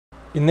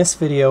In this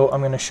video, I'm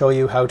going to show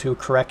you how to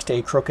correct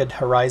a crooked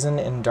horizon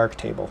in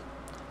Darktable.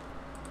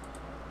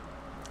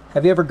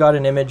 Have you ever got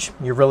an image,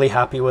 you're really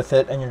happy with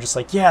it, and you're just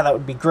like, yeah, that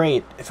would be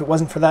great if it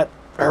wasn't for that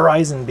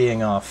horizon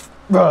being off.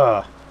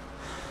 Ugh.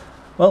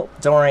 Well,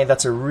 don't worry,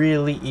 that's a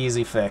really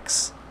easy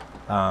fix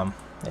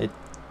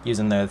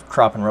using the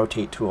crop and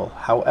rotate tool.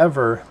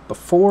 However,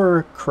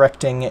 before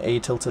correcting a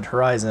tilted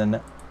horizon,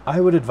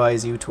 I would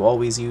advise you to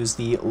always use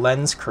the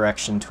lens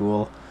correction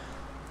tool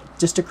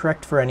just to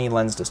correct for any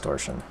lens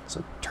distortion.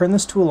 So turn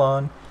this tool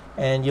on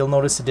and you'll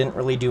notice it didn't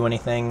really do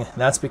anything.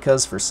 That's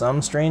because for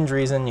some strange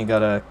reason you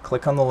gotta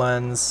click on the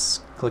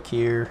lens, click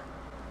here,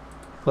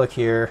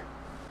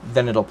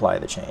 then it'll apply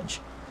the change.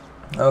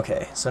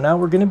 Okay, so now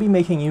we're going to be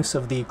making use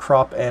of the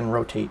crop and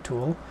rotate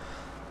tool.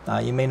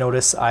 You may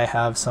notice I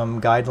have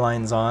some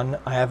guidelines on.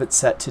 I have it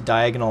set to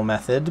diagonal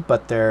method,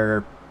 but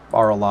there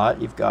are a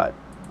lot. You've got,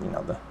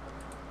 the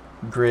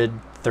grid,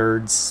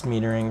 thirds,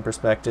 metering,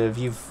 perspective.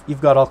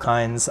 You've got all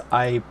kinds.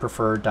 I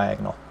prefer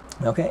diagonal.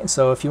 Okay,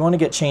 so if you want to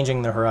get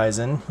changing the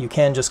horizon, you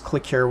can just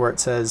click here where it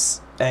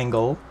says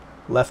angle,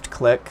 left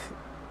click,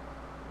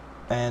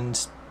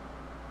 and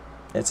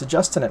it's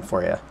adjusting it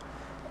for you.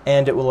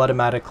 And it will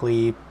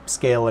automatically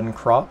scale and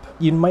crop.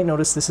 You might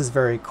notice this is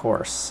very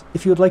coarse.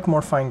 If you would like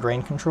more fine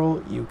grain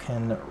control, you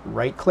can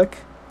right click,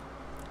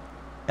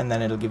 and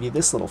then it'll give you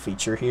this little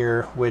feature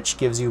here, which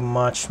gives you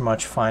much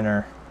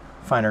finer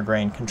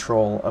grain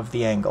control of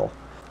the angle.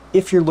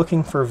 If you're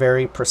looking for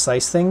very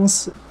precise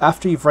things,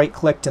 after you've right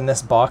clicked and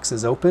this box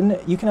is open,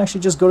 you can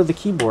actually just go to the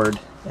keyboard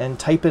and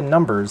type in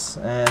numbers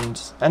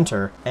and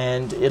enter,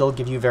 and it'll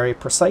give you very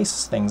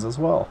precise things as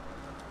well.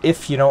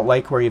 If you don't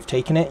like where you've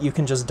taken it, you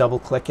can just double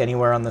click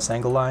anywhere on this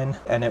angle line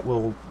and it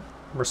will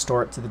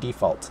restore it to the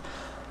default.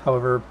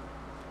 However,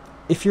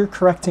 if you're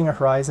correcting a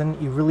horizon,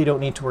 you really don't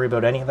need to worry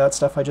about any of that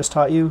stuff I just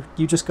taught you.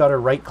 You just gotta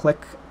right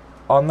click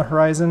on the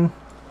horizon,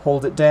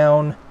 hold it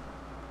down,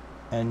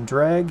 and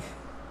drag,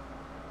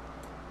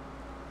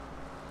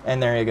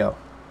 and there you go.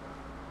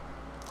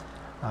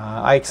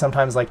 I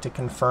sometimes like to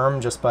confirm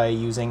just by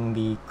using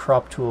the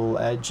crop tool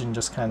edge and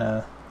just kind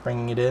of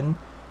bringing it in.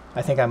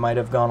 I think I might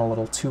have gone a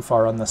little too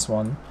far on this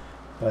one,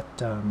 but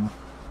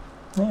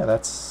yeah,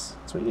 that's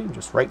what you do.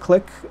 Just right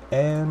click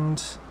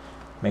and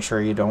make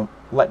sure you don't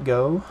let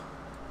go.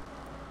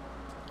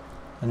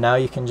 And now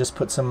you can just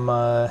put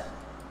some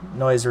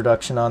noise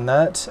reduction on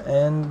that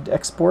and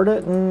export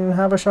it and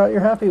have a shot you're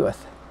happy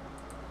with.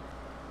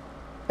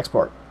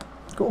 Export.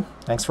 Cool.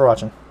 Thanks for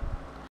watching.